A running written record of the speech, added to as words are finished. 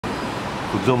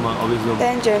Could zoom, always zoom.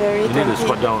 10 January You need to 20.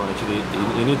 squat down actually.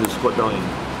 You need to squat down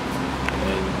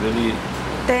and really.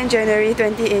 10 January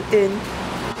 2018.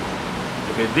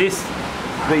 Okay, this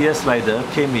weight year slider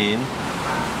came in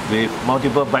with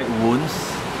multiple bite wounds.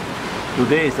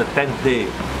 Today is the 10th day.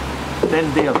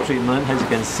 10th day of treatment. As you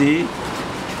can see,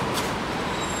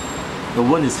 the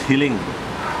wound is healing.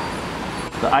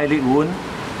 The eyelid wound,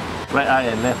 right eye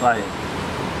and left eye,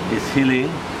 is healing.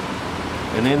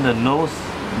 And then the nose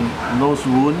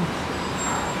wound,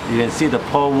 you can see the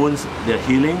paw wounds, they're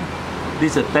healing.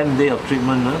 This is a 10th day of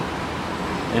treatment.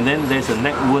 And then there's a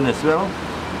neck wound as well.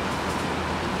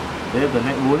 There's the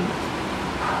neck wound,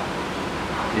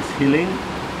 is healing.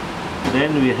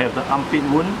 Then we have the armpit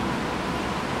wound.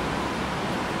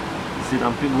 You see the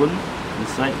armpit wound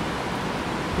inside.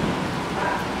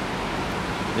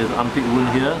 There's an armpit wound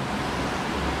here.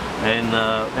 And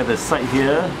at the side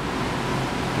here,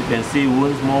 you can see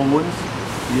wounds, more wounds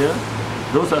here.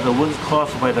 Those are the wounds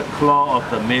caused by the claw of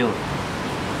the male.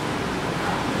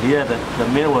 Here the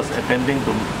male was attempting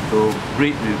to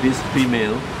breed with this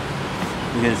female.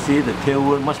 You can see the tail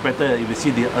wound much better. If you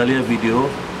see the earlier video,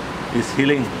 it's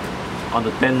healing on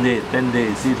the 10th day. 10th day,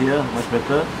 you see it here, much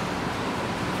better.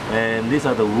 And these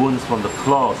are the wounds from the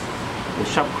claws, the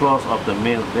sharp claws of the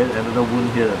male. There's another wound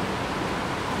here.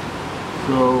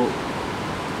 So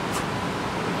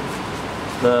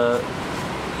the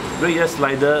weight year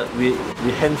slider, we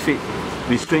hand feed,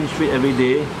 we syringe feed every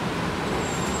day,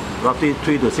 roughly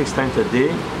 3 to 6 times a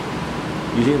day,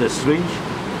 using the syringe.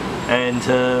 And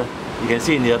you can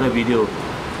see in the other video.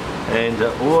 And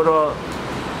overall,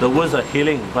 the wounds are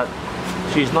healing, but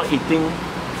she's not eating.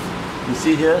 You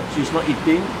see here, she's not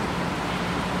eating.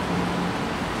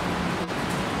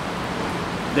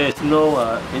 There's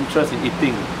no interest in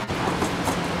eating.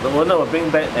 The owner will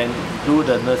bring back and do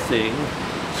the nursing,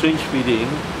 syringe feeding,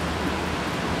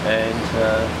 and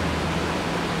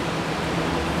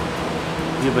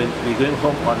we'll be going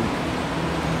home on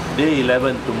day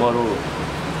 11 tomorrow.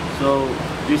 So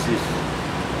this is,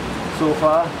 so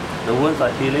far, the wounds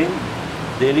are healing,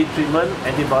 daily treatment,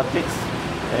 antibiotics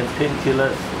and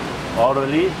painkillers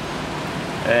orally,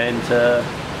 and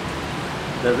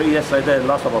the weight year slider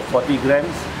lost about 40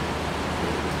 grams,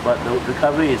 but the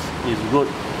recovery is good.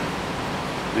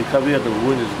 Recovery of the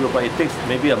wound is good, but it takes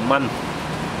maybe a month.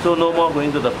 So no more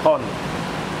going to the pond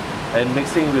and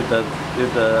mixing with the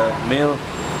male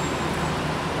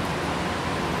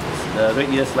weight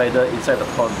year slider inside the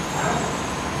pond.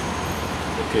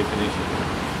 Okay, finish.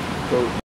 So